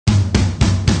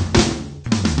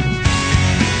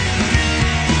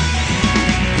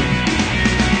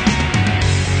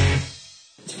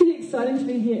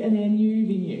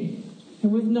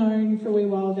known for a wee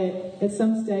while that at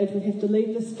some stage we have to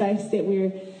leave the space that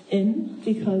we're in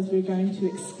because we're going to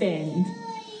expand.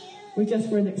 We just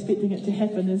weren't expecting it to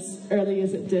happen as early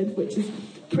as it did, which is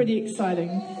pretty exciting.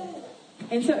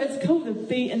 And so it's cool to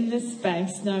be in this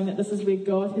space, knowing that this is where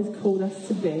God has called us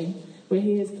to be, where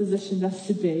He has positioned us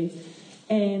to be,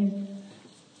 and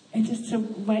just to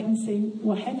wait and see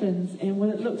what happens and what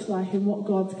it looks like and what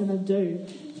God's going to do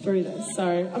through this.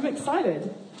 So I'm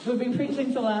excited. We've been preaching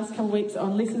for the last couple of weeks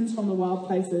on lessons from the wild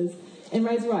places. And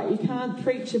Ray's right, you can't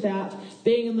preach about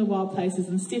being in the wild places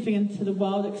and stepping into the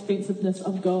wild expansiveness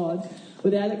of God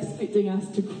without expecting us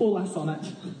to call us on it.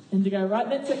 And to go, right,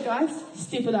 that's it guys,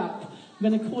 step it up. I'm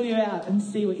going to call you out and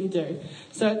see what you do.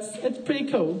 So it's pretty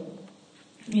cool.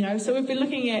 You know, so we've been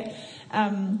looking at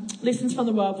lessons from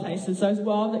the wild places, those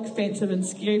wild, expansive and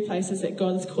scary places that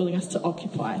God is calling us to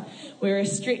occupy, where we're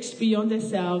stretched beyond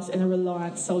ourselves and are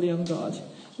reliant solely on God.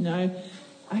 You know,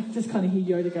 I just kind of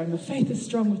hear Yoda going, the faith is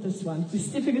strong with this one. We're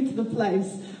stepping into the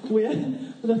place where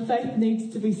the faith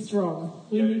needs to be strong.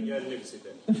 Yoda never said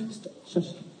that.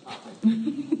 Shush.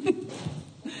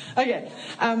 Okay.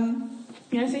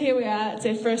 You know, so here we are. It's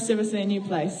our first service in a new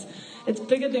place. It's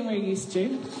bigger than we're used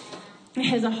to. It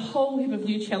has a whole heap of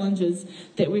new challenges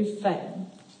that we've faced,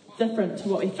 different to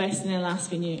what we faced in our last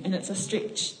venue, and it's a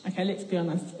stretch. Okay, let's be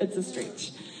honest, it's a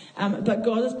stretch. But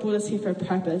God has brought us here for a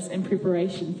purpose and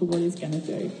preparation for what He's going to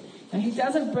do. Now, He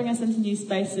doesn't bring us into new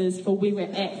spaces for where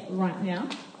we're at right now.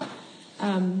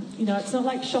 You know, it's not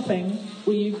like shopping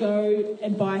where you go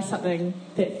and buy something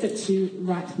that fits you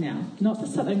right now, not for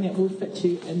something that will fit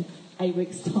you in 8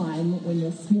 weeks' time when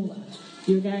you're smaller.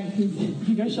 You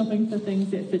go shopping for things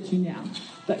that fit you now.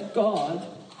 But God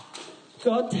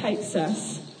takes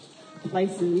us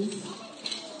places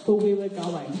for where we're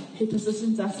going. He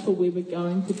positions us for where we're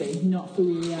going to be, not for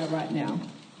where we are right now.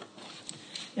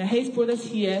 Now, He's brought us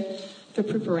here for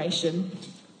preparation.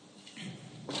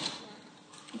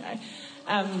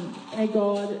 Our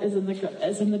God is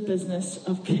in the business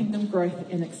of kingdom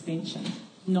growth and expansion,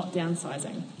 not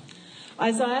downsizing.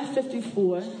 Isaiah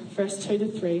 54, verse 2 to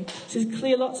 3 says,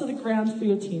 clear lots of the ground for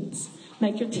your tents.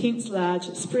 Make your tents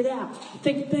large, spread out,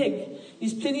 think big.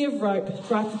 Use plenty of rope,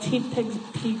 drive the tent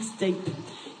pegs deep.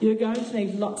 You're going to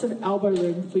need lots of elbow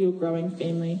room for your growing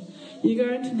family. You're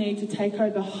going to need to take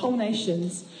over whole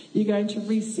nations. You're going to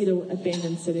resettle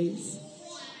abandoned cities.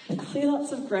 And clear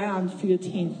lots of ground for your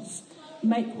tents.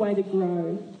 Make way to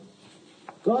grow.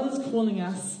 God is calling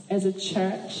us as a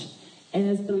church and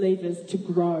as believers to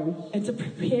grow and to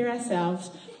prepare ourselves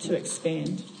to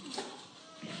expand.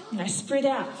 You know, spread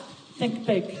out, think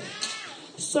big.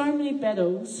 So many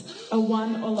battles are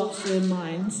won or lost in our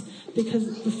minds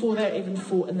because before they're even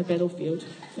fought in the battlefield.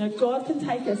 You know, God can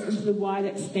take us into the wide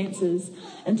expanses,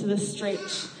 into the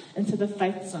stretch, into the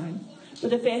faith zone.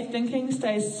 But if our thinking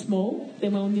stays small,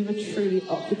 then we'll never truly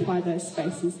occupy those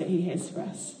spaces that He has for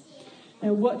us.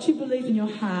 Now, what you believe in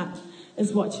your heart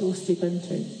is what you will step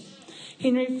into.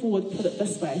 Henry Ford put it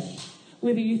this way: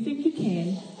 whether you think you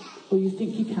can or you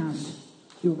think you can't,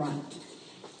 you're right.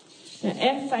 Now,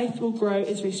 our faith will grow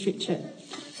as we stretch it.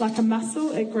 Like a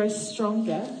muscle, it grows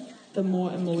stronger the more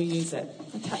and more we use it.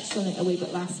 I touched on it a wee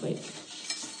bit last week.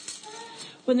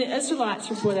 When the Israelites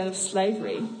were brought out of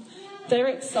slavery, they were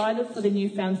excited for their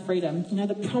newfound freedom, you know,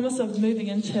 the promise of moving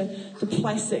into the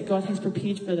place that God has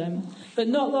prepared for them. But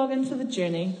not long into the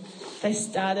journey, they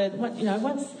started, you know,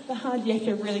 once the hard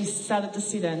yakka really started to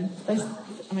set in,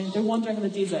 they're wandering in the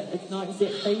desert. It's not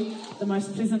exactly the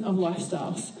most pleasant of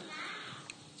lifestyles.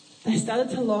 They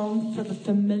started to long for the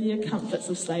familiar comforts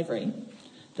of slavery.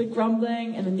 The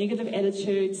grumbling and the negative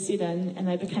attitude set in, and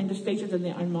they became defeated in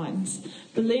their own minds,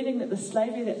 believing that the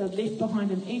slavery that they'd left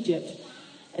behind in Egypt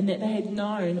and that they had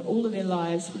known all of their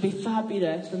lives would be far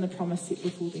better than the promise set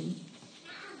before them.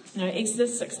 You know,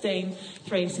 Exodus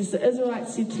 16:3 says, the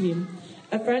Israelites said to them,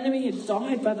 if only we had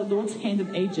died by the Lord's hand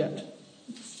in Egypt.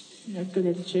 You know, good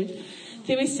attitude.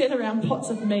 Then we sat around pots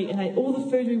of meat and ate all the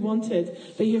food we wanted,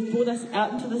 but you have brought us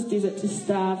out into this desert to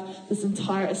starve this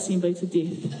entire assembly to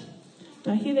death.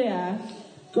 Now here they are.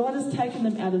 God has taken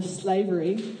them out of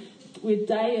slavery, where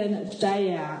day in,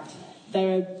 day out,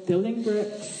 they are building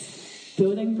bricks,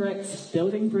 building bricks.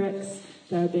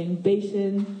 They were being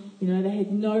beaten. You know, they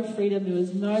had no freedom. There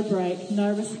was no break,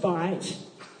 no respite.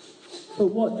 But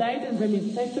what they didn't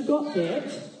remember, they forgot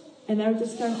that, and they were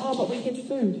just going, oh, but we had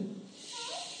food.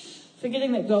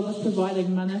 Forgetting that God was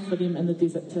providing manna for them in the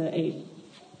desert to eat.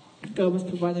 God was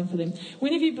providing for them.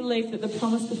 When have you believed that the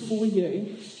promise before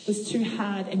you was too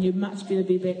hard and you'd much better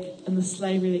be back in the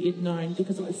slavery that you'd known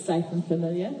because it was safe and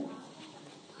familiar?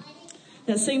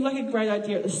 And it seemed like a great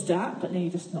idea at the start, but now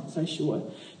you're just not so sure.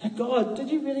 Now, God, did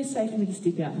you really say for me to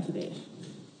step out into that?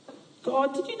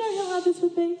 God, did you know how hard this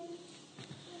would be?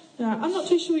 No, I'm not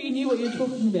too sure you knew what you were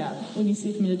talking about when you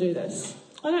said for me to do this.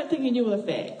 I don't think you knew all the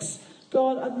facts.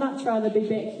 God, I'd much rather be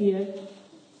back here.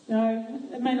 No,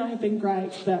 it may not have been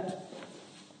great, but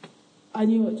I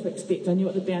knew what to expect. I knew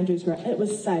what the boundaries were. It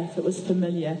was safe. It was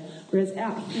familiar. Whereas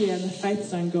out here in the faith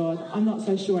zone, God, I'm not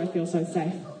so sure I feel so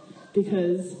safe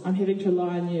because I'm having to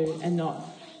rely on you and not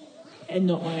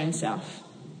my own self.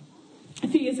 A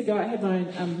few years ago, I had my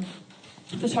own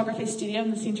photography studio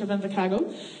in the centre of Invercargill.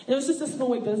 And it was just a small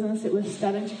wee business. It was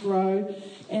starting to grow.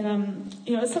 And,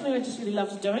 it was something I just really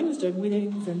loved doing. I was doing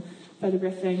weddings and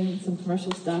photographing, some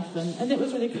commercial stuff. And that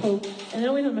was really cool. And then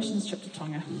I went on a missions trip to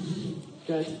Tonga.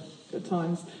 Good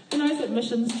times. Who knows that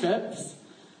missions trips,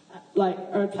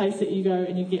 are a place that you go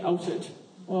and you get altered.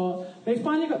 Well, we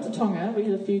finally got to Tonga. We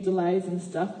had a few delays and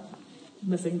stuff,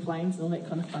 missing planes and all that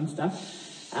kind of fun stuff.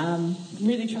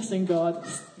 Really trusting God.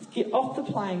 Get off the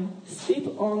plane, step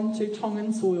onto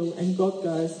Tongan soil, and God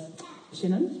goes,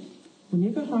 Shannon, when you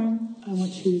go home, I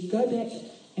want you to go back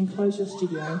and close your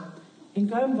studio and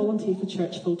go and volunteer for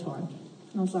church full time.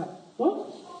 And I was like, what?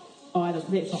 Oh,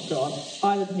 that's not God.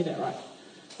 I didn't hear that right.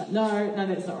 Like, no,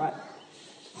 that's not right.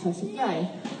 So I said, Ray,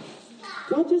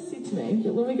 God just said to me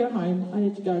that when we go home, I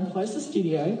need to go and close the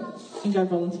studio and go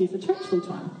volunteer for church full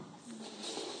time.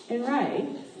 And Ray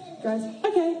goes,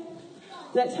 okay.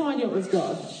 That's how I knew it was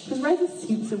God. Because Ray's a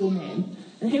sensible man.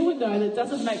 And he would know that it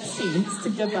doesn't make sense to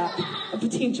give up a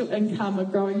potential income, a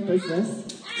growing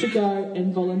business, to go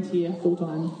and volunteer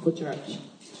full-time for church.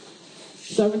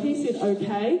 So when he said,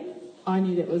 okay, I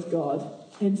knew that was God.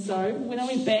 And so when I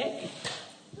went back,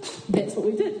 that's what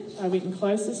we did. I went and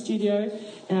closed the studio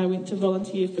and I went to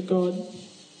volunteer for God,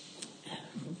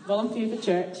 volunteer for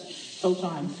church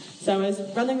full-time. So I was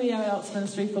running the Young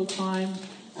Ministry full-time,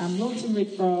 launching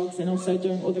Red Frogs, and also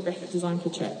doing all the graphic design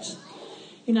for church.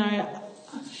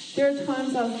 There are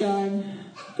times I was going,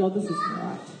 God, this isn't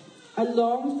right. I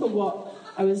longed for what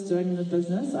I was doing in the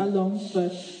business. I longed for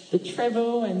the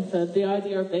travel and for the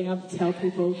idea of being able to tell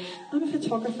people, I'm a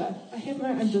photographer. I have my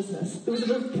own business. There was a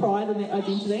bit of pride in that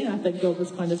identity, and I think God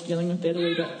was kind of dealing with that a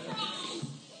wee bit.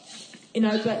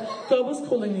 But God was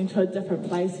calling me into a different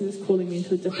place. He was calling me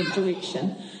into a different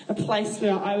direction. A place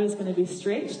where I was going to be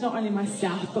stretched, not only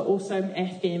myself, but also our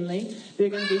family. We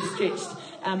were going to be stretched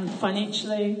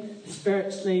financially,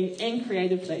 spiritually, and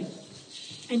creatively.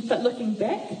 But looking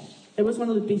back, it was one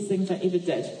of the best things I ever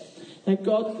did.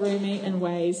 God grew me in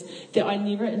ways that I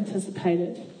never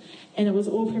anticipated. And it was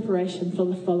all preparation for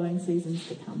the following seasons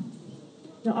to come.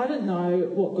 I didn't know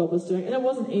what God was doing. And it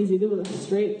wasn't easy. There was a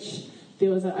stretch. There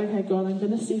was okay, God, I'm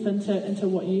going to step into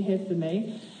what you have for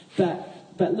me. But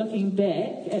looking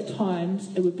back, at times,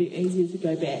 it would be easier to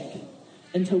go back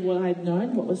into what I'd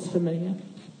known, what was familiar.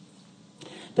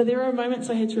 But there were moments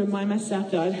I had to remind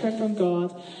myself that I'd heard from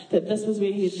God, that this was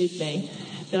where he had led me,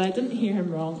 that I didn't hear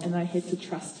him wrong, and I had to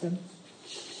trust him.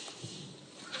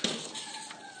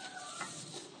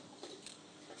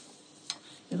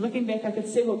 And looking back, I could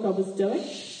see what God was doing.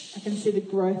 I can see the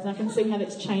growth, and I can see how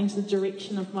that's changed the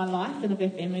direction of my life and of our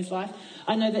family's life.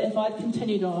 I know that if I'd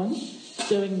continued on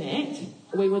doing that,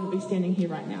 we wouldn't be standing here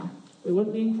right now. We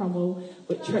wouldn't be in Cromwell.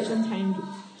 Church Untamed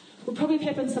would probably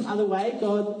happen some other way.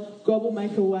 God will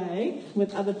make a way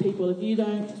with other people. If you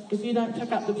don't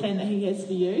pick up the plan that he has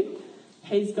for you,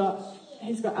 he's got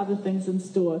other things in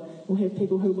store. We'll have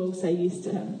people who will say yes to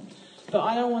him. But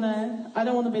I don't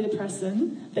want to be the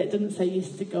person that didn't say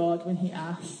yes to God when he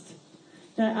asked.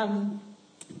 I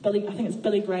think it's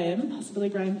Billy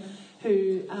Graham,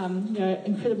 who,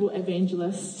 incredible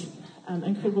evangelist,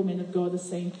 incredible man of God, has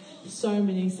seen so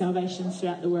many salvations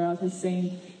throughout the world, has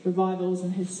seen revivals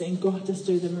and has seen God just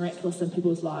do the miraculous in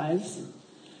people's lives.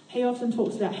 He often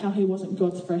talks about how he wasn't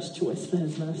God's first choice for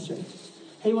his ministry.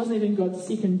 He wasn't even God's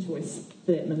second choice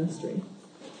for that ministry.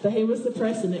 But he was the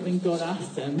person that when God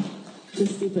asked him to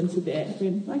step into that,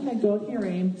 went, okay, God, here I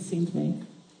am, send me.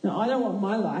 Now, I don't want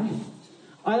my life.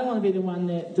 I don't want to be the one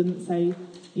that didn't say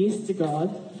yes to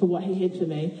God for what he had for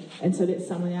me, and so that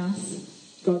someone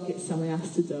else, God gets someone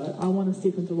else to do it. I want to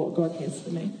step into what God has for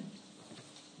me.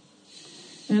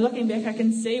 Now, looking back, I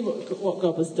can see what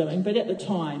God was doing, but at the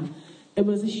time, it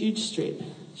was a huge stretch.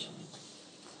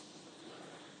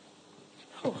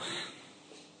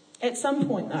 At some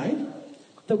point, though,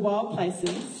 the wild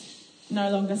places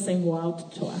no longer seem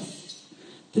wild to us.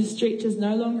 The stretch is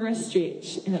no longer a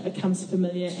stretch, and it becomes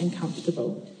familiar and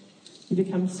comfortable. You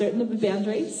become certain of the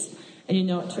boundaries, and you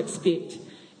know what to expect,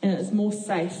 and it is more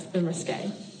safe than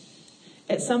risque.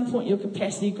 At some point, your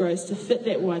capacity grows to fit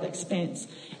that wide expanse,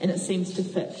 and it seems to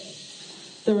fit.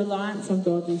 The reliance on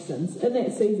God lessens. In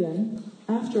that season,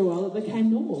 after a while, it became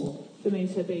normal for me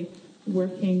to be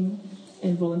working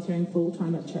and volunteering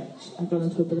full-time at church. I got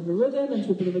into a bit of a rhythm,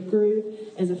 into a bit of a groove.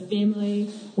 As a family,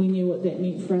 we knew what that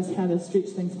meant for us, how to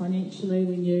stretch things financially.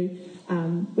 We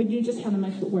knew just how to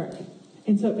make it work.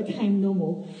 And so it became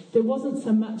normal. There wasn't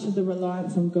so much of the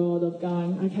reliance on God of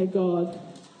going, okay, God,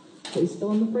 who's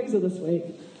still in the freezer this week?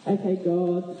 Okay,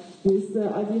 God, where's the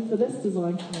idea for this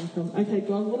design coming from? Okay,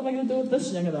 God, what am I going to do with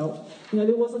this young adult?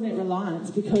 There wasn't that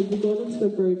reliance because we got into a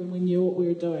groove and we knew what we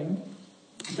were doing.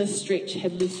 The stretch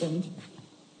had lessened.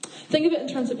 Think of it in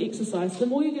terms of exercise. The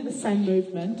more you do the same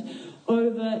movement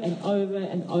over and over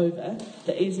and over,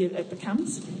 the easier it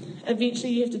becomes.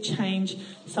 Eventually you have to change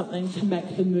something to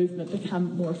make the movement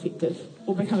become more effective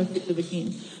or become effective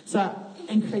again. So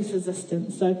increase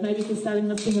resistance. So maybe if you're starting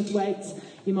lifting with weights,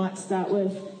 you might start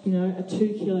with, a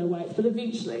 2 kilo weight, but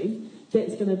eventually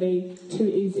that's going to be too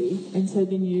easy. And so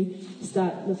then you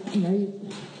start with,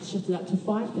 shift it up to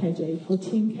 5 kg or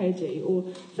 10 kg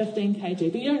or 15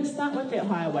 kg. But you don't start with that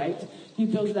higher weight. You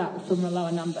build it up from a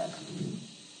lower number.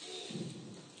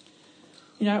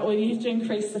 Or you have to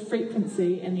increase the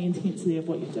frequency and the intensity of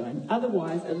what you're doing.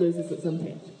 Otherwise, it loses its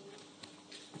impact.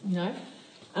 I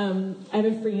have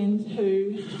a friend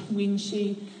who, when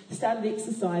she started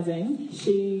exercising,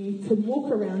 she could walk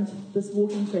around this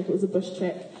walking track. It was a bush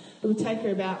track. It would take her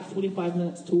about 45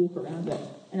 minutes to walk around it.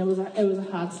 And it was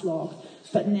a hard slog.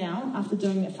 But now, after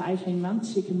doing it for 18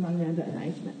 months, she can run around it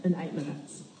in 8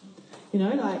 minutes.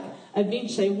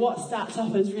 Eventually, what starts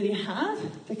off as really hard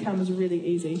becomes really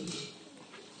easy.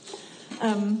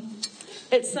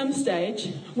 At some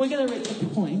stage, we're going to reach a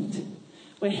point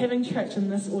where having church in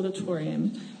this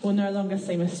auditorium will no longer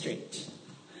seem a stretch.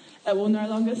 It will no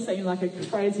longer seem like a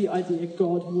crazy idea.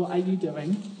 God, what are you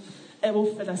doing? It will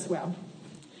fit us well.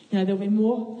 There'll be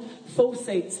more full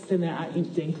seats than there are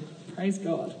empty. Praise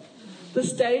God. The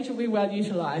stage will be well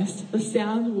utilised. The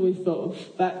sound will be full.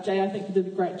 But Jay, I think you did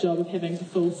a great job of having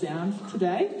full sound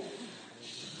today.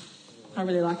 I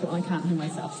really like it when I can't hear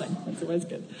myself sing. That's always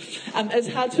good. It's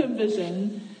hard to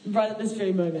envision right at this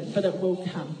very moment, but it will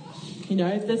come.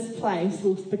 This place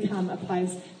will become a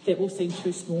place that will seem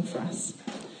too small for us.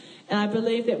 And I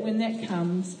believe that when that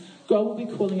comes, God will be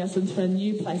calling us into a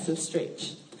new place of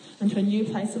stretch, into a new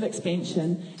place of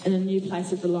expansion, and a new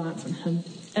place of reliance on Him.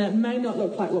 And it may not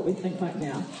look like what we think right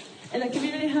now. And it can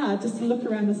be really hard just to look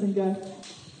around us and go,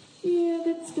 yeah,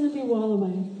 that's going to be a while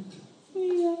away.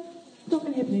 Yeah, not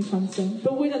going to happen anytime soon.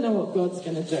 But we don't know what God's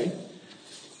going to do.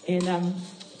 And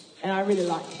I really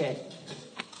like that.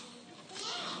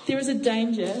 There is a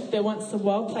danger that once the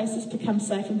wild places become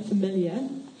safe and familiar,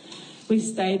 we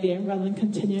stay there rather than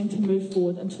continuing to move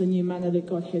forward into the new manna that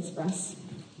God has for us.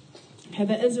 Okay,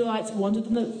 the Israelites wandered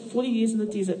in the 40 years in the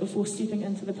desert before stepping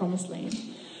into the promised land.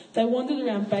 They wandered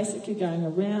around basically going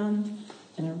around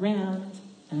and around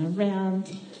and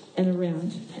around and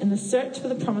around. And the search for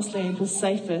the promised land was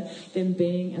safer than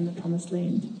being in the promised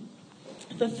land.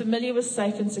 The familiar was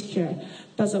safe and secure,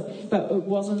 but it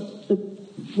wasn't the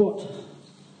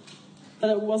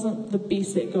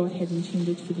best that God had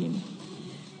intended for them.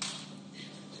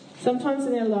 Sometimes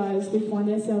in our lives we find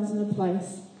ourselves in a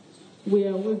place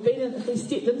where we've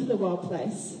stepped into the wild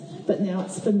place, but now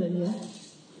it's familiar.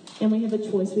 And we have a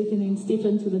choice. We can then step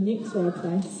into the next wild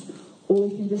place, or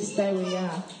we can just stay where we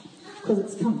are, because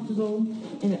it's comfortable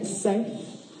and it's safe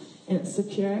and it's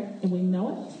secure, and we know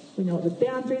it. We know what the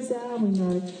boundaries are. We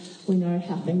know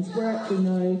how things work. We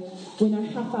know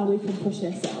how far we can push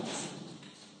ourselves.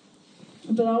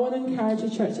 But I want to encourage you,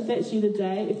 church, if that's you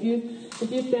today, if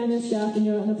you've found yourself and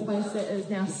you're in a place that is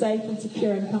now safe and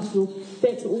secure and comfortable,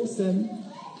 that's awesome.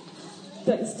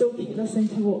 But still keep listening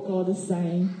to what God is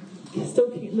saying. Still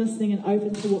keep listening and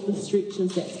open to what the stretch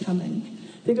is that's coming.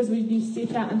 Because when you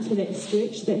step out into that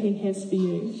stretch that He has for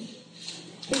you,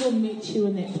 He will meet you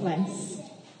in that place.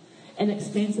 And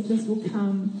expansiveness will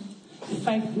come,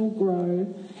 faith will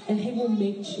grow, and He will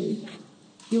meet you.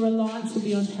 Your reliance will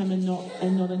be on Him and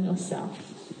not in yourself.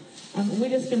 We're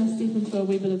just going to step into a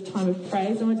wee bit of time of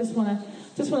praise, and I just want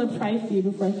to pray for you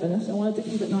before I finish. I wanted to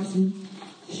keep it nice and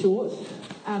short.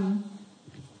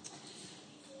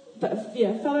 But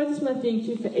yeah, Father, I just want to thank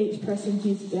you for each person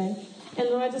here today. And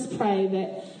Lord, I just pray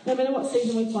that no matter what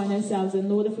season we find ourselves in,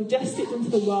 Lord, if we've just stepped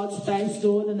into the wild space,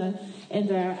 Lord, and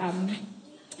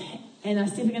are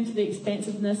stepping into the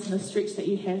expansiveness and the stretch that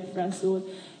you have for us, Lord,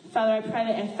 Father, I pray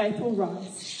that our faith will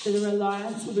rise, that our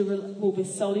reliance will be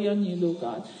solely on you, Lord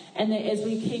God, and that as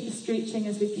we keep stretching,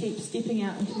 as we keep stepping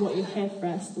out into what you have for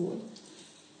us, Lord,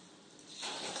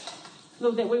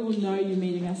 Lord, that we will know you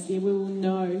meeting us there. We will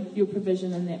know your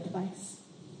provision in that place.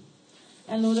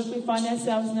 And Lord, if we find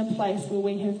ourselves in a place where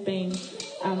we have been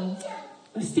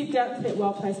stepped out to that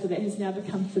wild place where that has now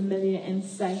become familiar and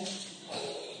safe,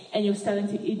 and you're starting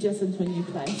to edge us into a new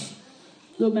place,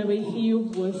 Lord, may we hear your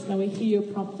voice, may we hear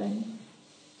your prompting,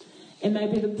 and may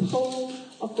be the pull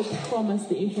of the promise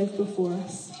that you have before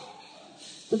us,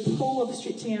 the pull of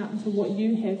stretching out into what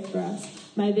you have for us,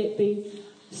 may that be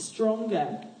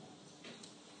stronger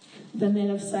than that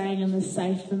of staying in the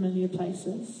safe, familiar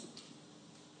places.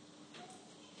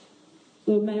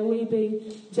 Lord, may we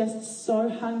be just so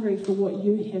hungry for what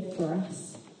you have for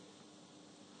us,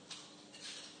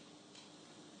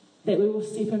 that we will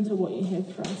step into what you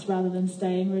have for us rather than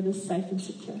staying where it is safe and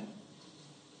secure. In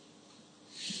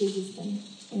Jesus' name,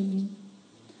 amen.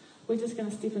 We're just going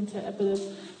to step into a bit of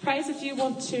praise. If you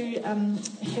want to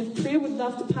have prayer, we'd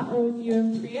love to partner with you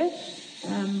in prayer.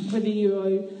 Whether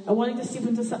you are wanting to step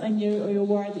into something new or you're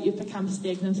worried that you've become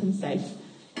stagnant and safe,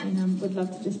 and we'd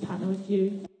love to just partner with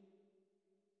you.